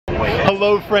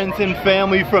Hello friends and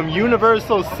family from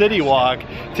Universal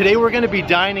CityWalk. Today we're going to be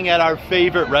dining at our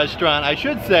favorite restaurant, I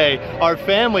should say our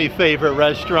family favorite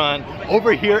restaurant,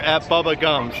 over here at Bubba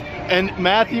Gump's. And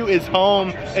Matthew is home,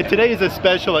 and today is a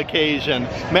special occasion.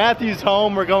 Matthew's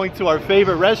home, we're going to our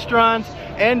favorite restaurant,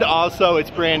 and also it's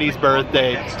Brandy's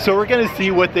birthday. So we're gonna see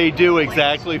what they do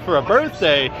exactly for a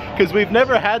birthday, because we've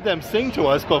never had them sing to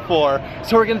us before.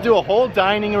 So we're gonna do a whole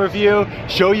dining review,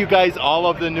 show you guys all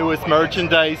of the newest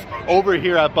merchandise over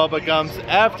here at Bubba Gump's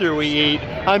after we eat.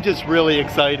 I'm just really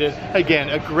excited. Again,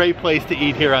 a great place to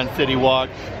eat here on CityWalk.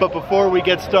 But before we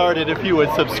get started, if you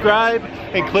would subscribe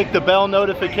and click the bell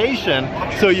notification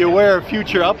so you're aware of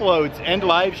future uploads and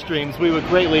live streams, we would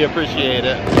greatly appreciate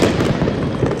it.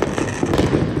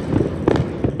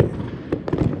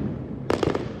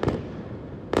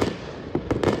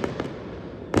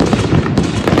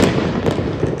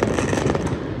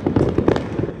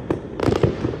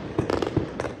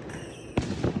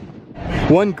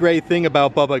 One great thing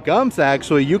about Bubba Gump's,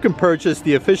 actually, you can purchase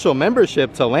the official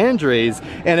membership to Landry's,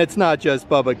 and it's not just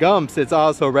Bubba Gump's, it's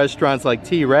also restaurants like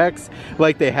T-Rex,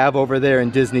 like they have over there in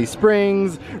Disney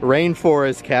Springs,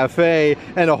 Rainforest Cafe,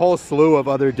 and a whole slew of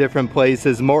other different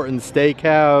places, Morton's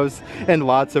Steakhouse, and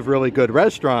lots of really good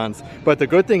restaurants. But the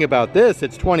good thing about this,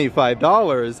 it's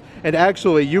 $25, and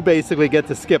actually you basically get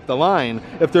to skip the line.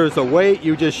 If there's a wait,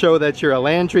 you just show that you're a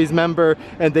Landry's member,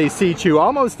 and they seat you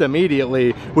almost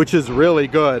immediately, which is really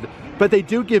good. But they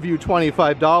do give you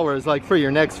 $25 like for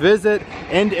your next visit,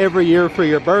 and every year for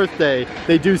your birthday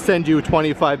they do send you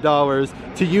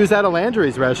 $25 to use at a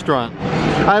Landry's restaurant.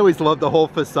 I always love the whole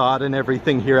facade and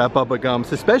everything here at Bubba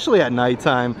Gump's, especially at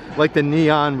nighttime. Like the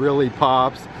neon really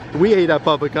pops. We ate at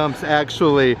Bubba Gump's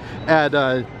actually at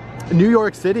New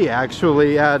York City,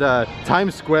 actually at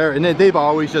Times Square, and they've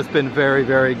always just been very,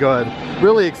 very good.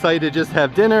 Really excited to just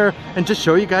have dinner and just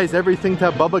show you guys everything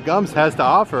that Bubba Gump's has to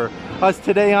offer us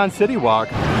today on CityWalk.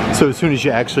 So as soon as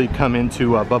you actually come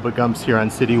into Bubba Gump's here on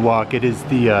CityWalk, it is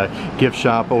the gift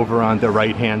shop over on the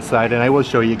right hand side, and I will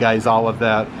show you guys all of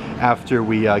that after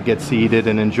we get seated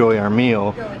and enjoy our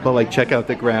meal. But like, check out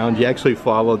the ground. You actually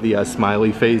follow the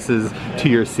smiley faces to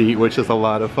your seat, which is a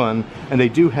lot of fun. And they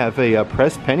do have a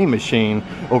pressed penny machine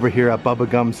over here at Bubba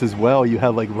Gump's as well. You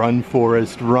have like Run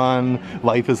Forest Run,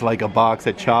 Life is Like a Box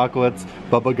of Chocolates,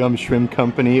 Bubba Gump Shrimp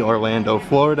Company, Orlando,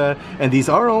 Florida. And these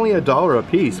are only $1 a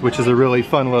piece, which is a really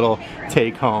fun little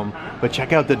take home. But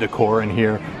check out the decor in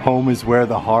here. Home is where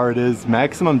the heart is.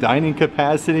 Maximum dining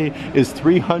capacity is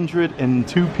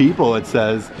 302 people, it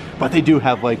says. But they do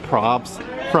have like props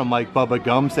from like Bubba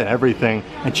Gump's and everything.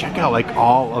 And check out like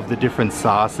all of the different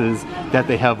sauces that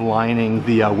they have lining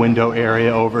the window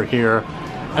area over here.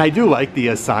 And I do like the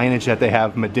signage that they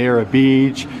have: Madeira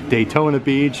Beach, Daytona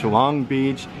Beach, Long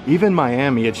Beach, even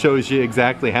Miami. It shows you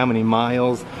exactly how many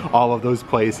miles all of those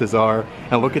places are.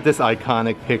 And look at this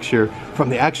iconic picture from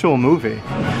the actual movie.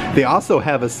 They also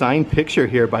have a signed picture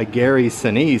here by Gary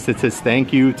Sinise. It says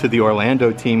thank you to the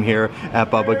Orlando team here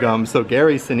at Bubba Gump. So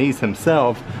Gary Sinise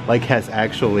himself like has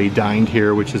actually dined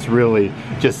here, which is really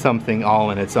just something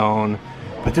all in its own.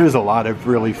 But there's a lot of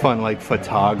really fun like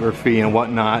photography and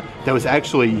whatnot that was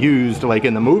actually used like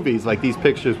in the movies. Like these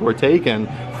pictures were taken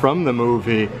from the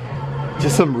movie.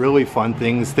 Just some really fun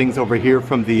things over here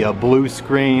from the blue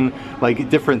screen, like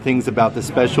different things about the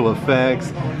special effects,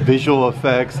 visual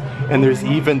effects, and there's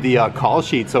even the call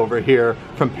sheets over here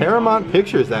from Paramount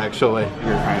Pictures actually.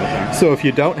 So if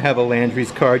you don't have a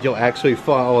Landry's card, you'll actually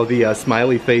follow the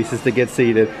smiley faces to get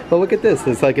seated. But look at this,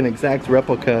 it's like an exact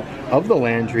replica of the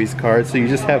Landry's card, so you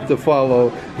just have to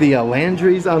follow the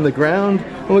Landry's on the ground.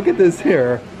 Look at this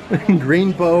here,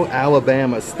 Greenbow,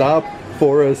 Alabama, stop,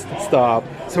 Forest, stop.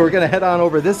 So we're gonna head on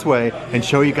over this way and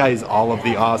show you guys all of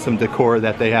the awesome decor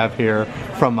that they have here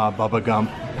from Bubba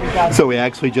Gump. So we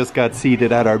actually just got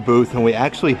seated at our booth, and we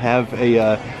actually have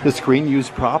the screen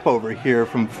used prop over here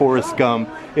from Forrest Gump.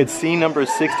 It's scene number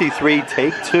 63,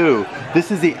 take 2.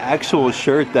 This is the actual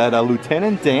shirt that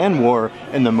Lieutenant Dan wore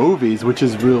in the movies, which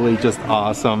is really just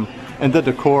awesome. And the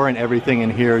decor and everything in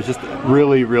here is just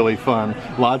really, really fun.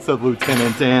 Lots of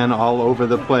Lieutenant Dan all over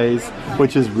the place,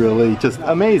 which is really just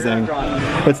amazing.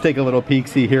 Let's take a little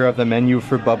peek-see here of the menu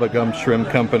for Bubba Gump Shrimp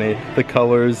Company. The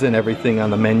colors and everything on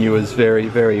the menu is very,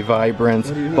 very vibrant.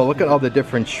 But look at all the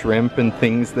different shrimp and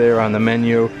things there on the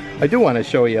menu. I do want to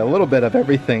show you a little bit of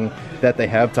everything that they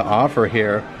have to offer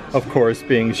here. Of course,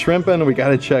 being shrimpin', we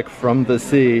gotta check from the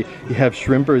sea. You have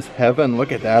Shrimper's Heaven.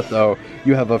 Look at that though.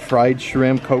 You have a fried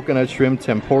shrimp, coconut shrimp,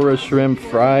 tempura shrimp,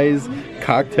 fries,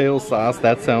 cocktail sauce.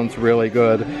 That sounds really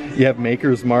good. You have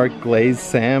Maker's Mark glazed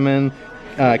salmon,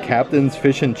 Captain's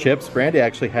Fish and Chips. Brandy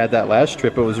actually had that last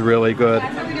trip. It was really good.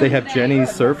 They have Jenny's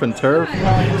Surf and Turf.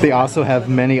 They also have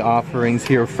many offerings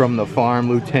here from the farm.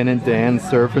 Lieutenant Dan's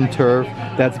Surf and Turf.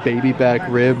 That's baby back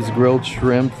ribs, grilled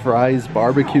shrimp, fries,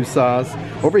 barbecue sauce.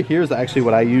 Over here is actually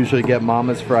what I usually get,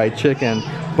 Mama's Fried Chicken.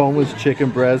 Boneless chicken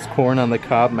breast, corn on the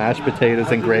cob, mashed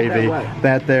potatoes, and gravy.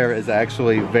 That there is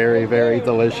actually very, very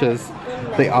delicious.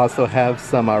 They also have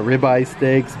some ribeye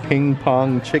steaks, ping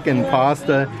pong, chicken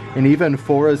pasta, and even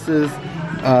Forrest's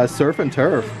Surf and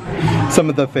Turf. Some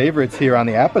of the favorites here on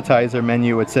the appetizer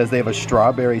menu, it says they have a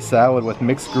strawberry salad with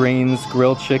mixed greens,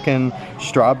 grilled chicken,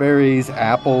 strawberries,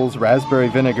 apples, raspberry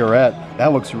vinaigrette.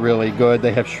 That looks really good.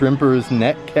 They have Shrimper's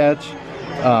net catch.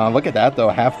 Look at that though,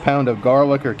 half pound of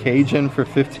garlic or Cajun for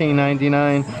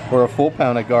 $15.99, or a full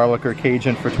pound of garlic or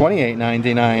Cajun for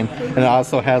 $28.99. And it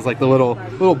also has like the little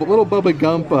Bubba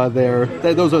Gump there.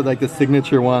 Those are like the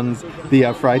signature ones.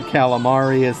 The fried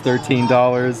calamari is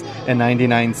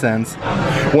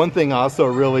 $13.99. One thing also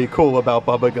really cool about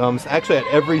Bubba Gumps, actually at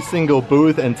every single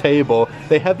booth and table,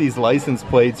 they have these license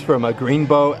plates from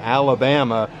Greenbow,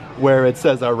 Alabama, where it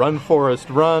says Run Forrest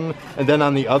Run, and then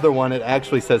on the other one it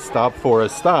actually says Stop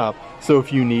Forrest Stop. So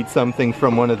if you need something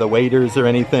from one of the waiters or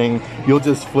anything, you'll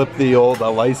just flip the old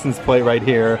license plate right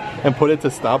here and put it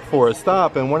to Stop Forrest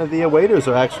Stop, and one of the waiters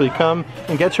will actually come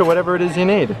and get you whatever it is you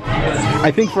need. I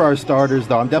think for our starters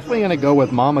though, I'm definitely going to go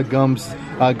with Mama Gump's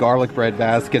garlic bread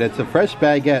basket. It's a fresh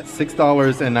baguette,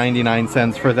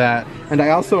 $6.99 for that. And I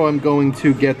also am going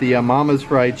to get the Mama's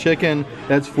Fried Chicken.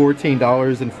 That's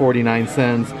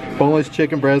 $14.49. Boneless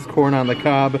chicken breast, corn on the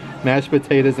cob, mashed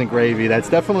potatoes, and gravy.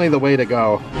 That's definitely the way to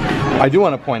go. I do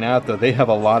want to point out though, they have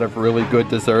a lot of really good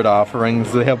dessert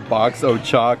offerings. They have box oat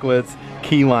chocolates,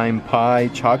 key lime pie,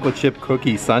 chocolate chip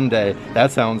cookie sundae.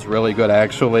 That sounds really good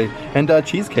actually. And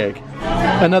cheesecake.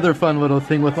 Another fun little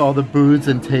thing with all the booths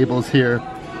and tables here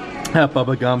at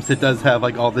Bubba Gump's, it does have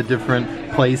like all the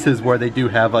different places where they do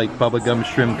have like Bubba Gump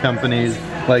shrimp companies,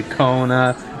 like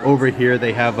Kona. Over here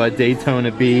they have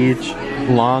Daytona Beach,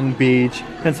 Long Beach,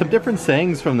 and some different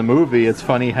sayings from the movie. It's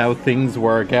funny how things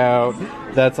work out.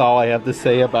 That's all I have to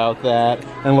say about that.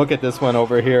 And look at this one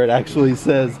over here. It actually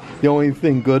says the only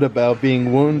thing good about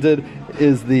being wounded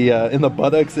is in the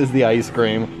buttocks is the ice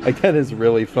cream. Like, that is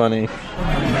really funny.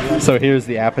 So here's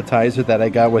the appetizer that I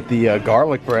got with the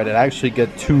garlic bread. I actually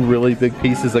get 2 really big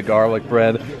pieces of garlic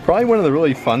bread. Probably one of the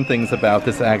really fun things about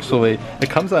this actually, it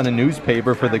comes on a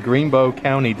newspaper for the Greenbow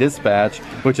County Dispatch,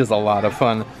 which is a lot of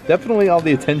fun. Definitely all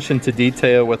the attention to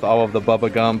detail with all of the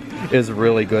Bubba Gump is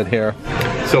really good here.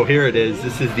 So here it is.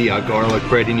 This is the garlic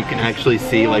bread, and you can actually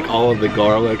see like all of the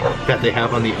garlic that they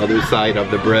have on the other side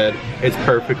of the bread. It's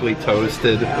perfectly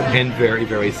toasted and very,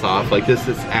 very soft. Like, this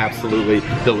is absolutely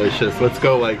delicious. Let's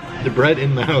go like the bread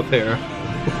in mouth here.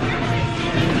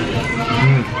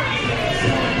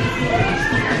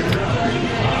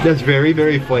 That's very,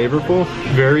 very flavorful,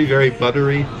 very, very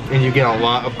buttery, and you get a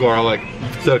lot of garlic.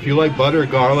 So if you like butter,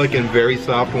 garlic, and very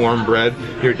soft, warm bread,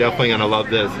 you're definitely gonna love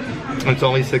this. It's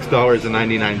only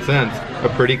 $6.99, a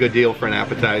pretty good deal for an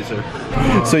appetizer.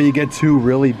 So you get 2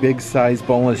 really big size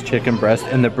boneless chicken breasts,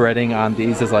 and the breading on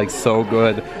these is like so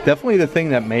good. Definitely the thing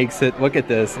that makes it, look at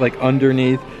this, like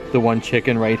underneath the one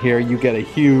chicken right here, you get a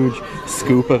huge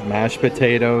scoop of mashed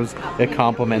potatoes. It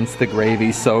complements the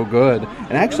gravy so good.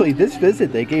 And actually this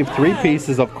visit they gave 3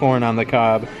 pieces of corn on the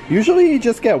cob. Usually you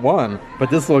just get 1, but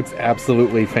this looks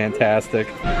absolutely fantastic.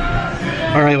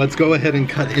 All right, let's go ahead and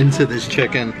cut into this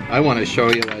chicken. I want to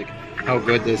show you like how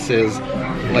good this is.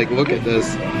 Like, look at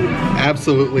this.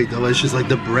 Absolutely delicious. Like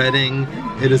the breading,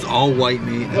 it is all white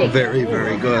meat and very,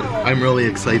 very good. I'm really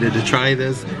excited to try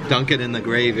this. Dunk it in the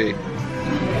gravy.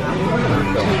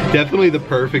 Definitely the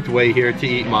perfect way here to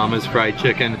eat Mama's Fried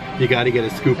Chicken. You got to get a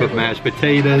scoop of mashed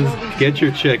potatoes, get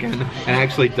your chicken, and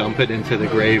actually dump it into the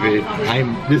gravy.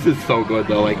 This is so good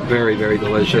though, like very, very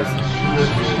delicious.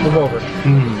 Move over.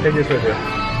 Take this right here.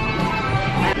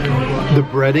 The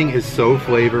breading is so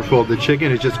flavorful. The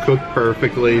chicken is just cooked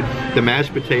perfectly. The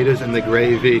mashed potatoes and the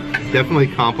gravy definitely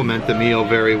complement the meal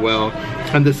very well.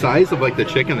 And the size of like the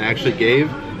chicken they actually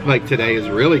gave like today is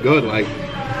really good. Like,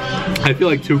 I feel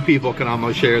like 2 people can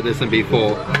almost share this and be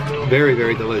full. Very,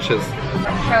 very delicious.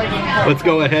 Let's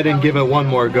go ahead and give it one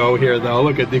more go here though.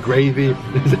 Look at the gravy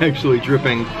is actually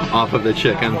dripping off of the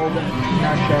chicken.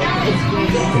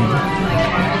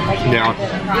 Yeah,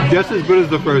 just as good as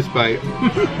the first bite.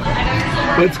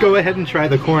 Let's go ahead and try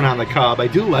the corn on the cob. I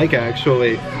do like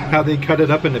actually how they cut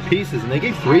it up into pieces, and they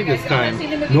gave 3 this time.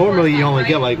 Normally you only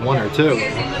get like 1 or 2.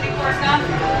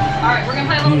 Alright, we're gonna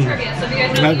play a little trivia. So if you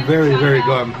guys know, that's very, very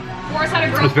good.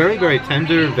 It's very, very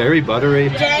tender, very buttery.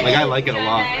 Like, I like it a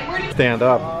lot. Stand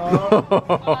up.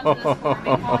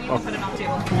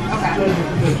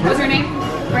 What's her name?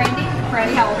 Brandy?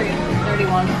 Brandy, how old are you?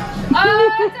 31.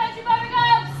 Oh, it's actually Bubba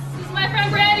Gump! This is my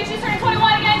friend Brandy. She's turning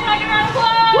 21 again. Can I get a round of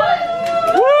applause?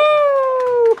 Woo!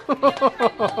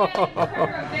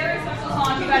 A very special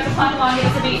song. You guys will clap along. Give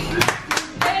us a beat.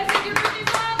 This is your birthday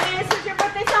song. This is your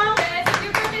birthday song. This is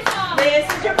your birthday song. This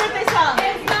is your birthday song.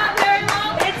 It's not very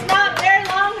long. It's not very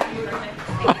long.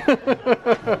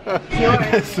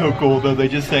 That's so cool though. They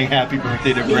just sang happy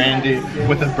birthday to Brandy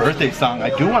with a birthday song. I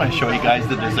do want to show you guys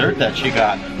the dessert that she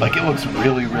got. Like, it looks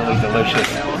really, really delicious.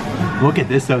 Look at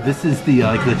this though. This is the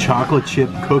like the chocolate chip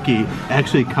cookie.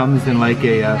 Actually comes in like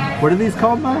a what are these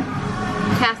called, Mom?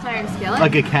 Cast iron skillet?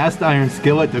 Like a cast iron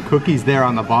skillet. The cookie's there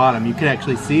on the bottom. You can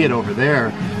actually see it over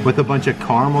there with a bunch of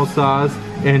caramel sauce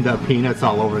and peanuts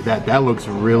all over that. That looks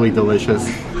really delicious.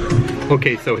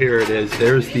 Okay, so here it is.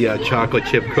 There's the chocolate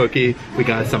chip cookie. We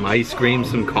got some ice cream,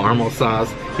 some caramel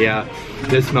sauce. Yeah,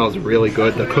 this smells really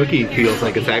good. The cookie feels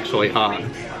like it's actually hot.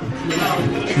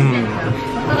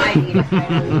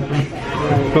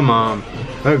 Come on,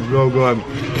 that's so good.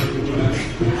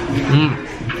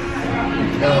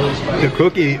 The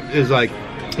cookie is like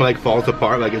falls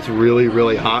apart. Like, it's really,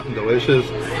 really hot and delicious.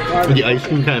 The ice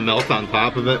cream kind of melts on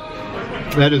top of it.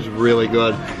 That is really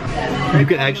good. You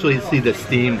can actually see the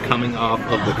steam coming off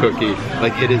of the cookie.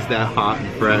 Like, it is that hot and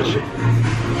fresh.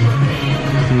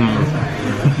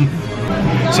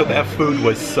 So that food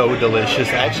was so delicious.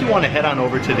 I actually want to head on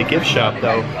over to the gift shop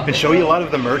though and show you a lot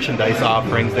of the merchandise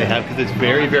offerings they have, because it's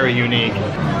very, very unique.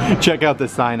 Check out the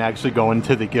sign actually going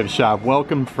to the gift shop.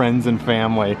 Welcome friends and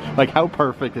family. Like, how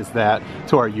perfect is that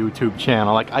to our YouTube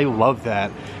channel? Like, I love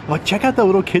that. Like, check out the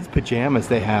little kids' pajamas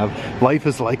they have. Life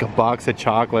is like a box of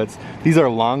chocolates. These are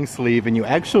long sleeve and you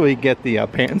actually get the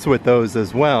pants with those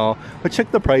as well. But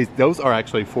check the price. Those are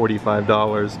actually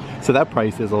 $45. So that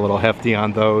price is a little hefty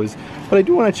on those. But I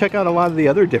do want to check out a lot of the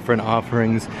other different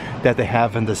offerings that they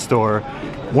have in the store.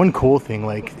 One cool thing,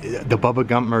 like the Bubba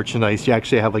Gump merchandise, you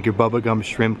actually have like your Bubba Gump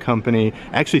Shrimp Company.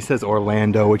 Actually says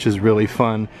Orlando, which is really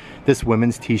fun. This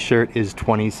women's t-shirt is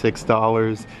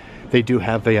 $26. They do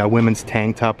have a women's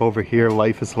tank top over here.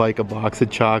 Life is like a box of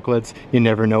chocolates. You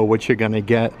never know what you're gonna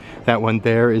get. That one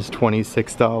there is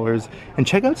 $26. And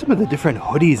check out some of the different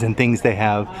hoodies and things they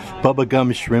have. Bubba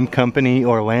Gump Shrimp Company,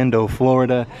 Orlando,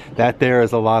 Florida. That there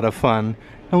is a lot of fun.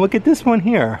 And look at this one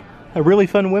here. A really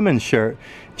fun women's shirt.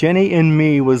 Jenny and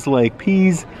me was like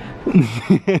peas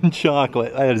and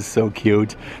chocolate. That is so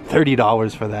cute.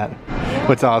 $30 for that.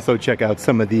 Let's also check out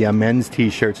some of the men's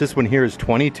t-shirts. This one here is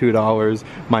 $22.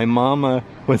 My mama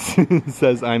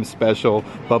says I'm special.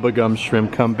 Bubba Gump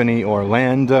Shrimp Company,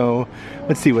 Orlando.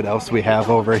 Let's see what else we have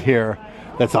over here.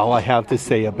 That's all I have to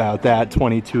say about that.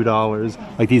 $22.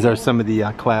 Like, these are some of the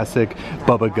classic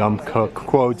Bubba Gump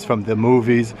quotes from the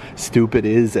movies. Stupid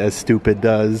is as stupid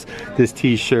does. This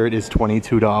t-shirt is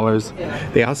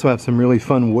 $22. They also have some really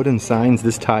fun wooden signs.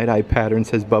 This tie-dye pattern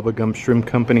says Bubba Gump Shrimp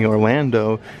Company,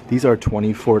 Orlando. These are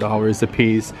 $24 a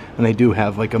piece. And they do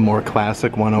have like a more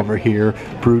classic one over here.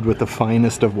 Brewed with the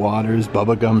finest of waters,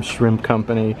 Bubba Gump Shrimp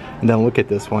Company. And then look at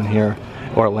this one here.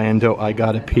 Orlando, I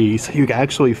got a pee. So you can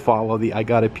actually follow the I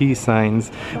got a pee signs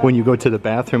when you go to the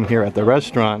bathroom here at the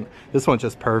restaurant. This one's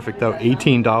just perfect though,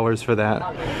 $18 for that.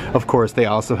 Of course, they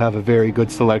also have a very good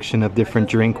selection of different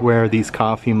drinkware. These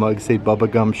coffee mugs say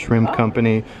Bubba Gump Shrimp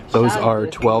Company. Those are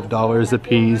 $12 a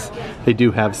piece. They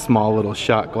do have small little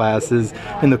shot glasses.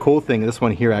 And the cool thing, this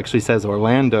one here actually says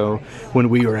Orlando. When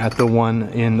we were at the one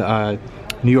in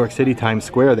New York City, Times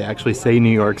Square, they actually say New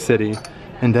York City.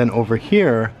 And then over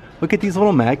here, look at these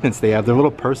little magnets they have. They're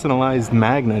little personalized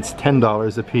magnets,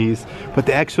 $10 a piece, but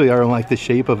they actually are like the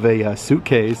shape of a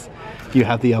suitcase. You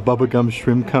have the Bubba Gump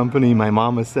Shrimp Company. My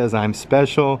mama says I'm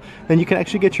special. Then you can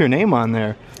actually get your name on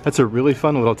there. That's a really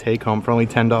fun little take home for only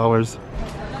 $10.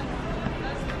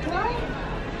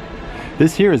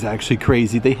 This here is actually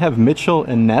crazy. They have Mitchell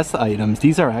and Ness items.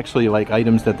 These are actually like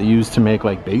items that they use to make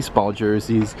like baseball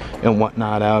jerseys and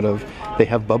whatnot out of. They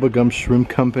have Bubba Gump Shrimp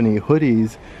Company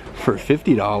hoodies for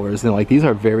 $50, and like these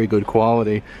are very good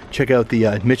quality. Check out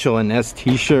the Mitchell and Ness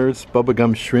t-shirts, Bubba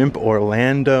Gump Shrimp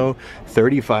Orlando,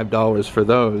 $35 for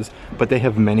those. But they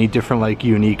have many different like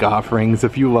unique offerings.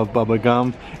 If you love Bubba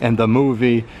Gump and the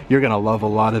movie, you're gonna love a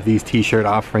lot of these t-shirt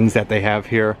offerings that they have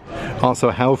here.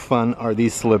 Also, how fun are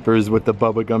these slippers with the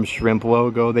Bubba Gump Shrimp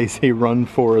logo? They say Run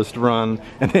Forrest Run,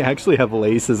 and they actually have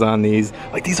laces on these.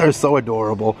 Like, these are so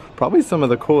adorable. Probably some of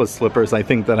the coolest slippers I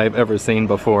think that I've ever seen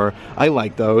before. I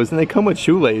like those. And they come with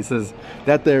shoelaces.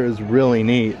 That there is really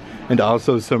neat. and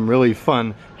also some really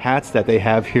fun hats that they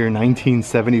have here.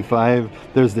 1975.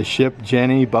 There's the Ship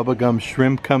Jenny Bubba Gump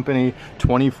Shrimp Company,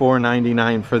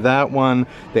 $24.99 for that one.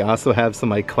 They also have some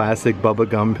like classic Bubba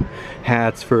Gump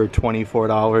hats for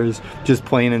 $24. Just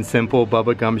plain and simple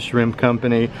Bubba Gump Shrimp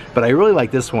Company. But I really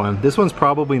like this one. This one's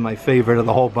probably my favorite of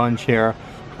the whole bunch here.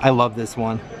 I love this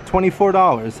one.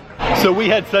 $24. So we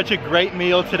had such a great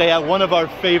meal today at one of our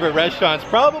favorite restaurants,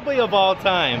 probably of all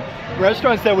time.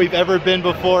 Restaurants that we've ever been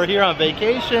before here on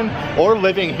vacation or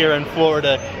living here in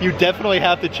Florida. You definitely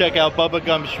have to check out Bubba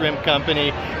Gump Shrimp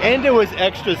Company. And it was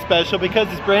extra special because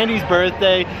it's Brandy's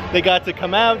birthday. They got to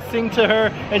come out, sing to her,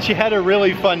 and she had a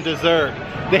really fun dessert.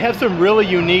 They have some really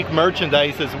unique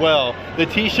merchandise as well. The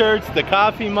t-shirts, the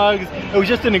coffee mugs. It was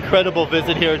just an incredible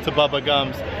visit here to Bubba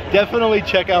Gump's. Definitely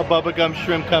check out Bubba Gump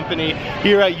Shrimp Company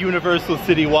here at Universal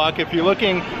City Walk if you're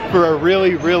looking for a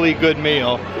really, really good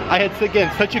meal. I had,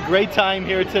 again, such a great time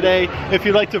here today. If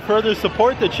you'd like to further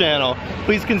support the channel,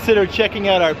 please consider checking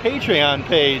out our Patreon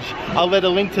page. I'll let a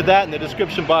link to that in the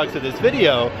description box of this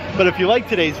video. But if you like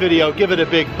today's video, give it a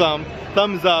big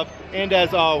thumbs up. And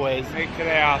as always, Make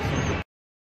today awesome.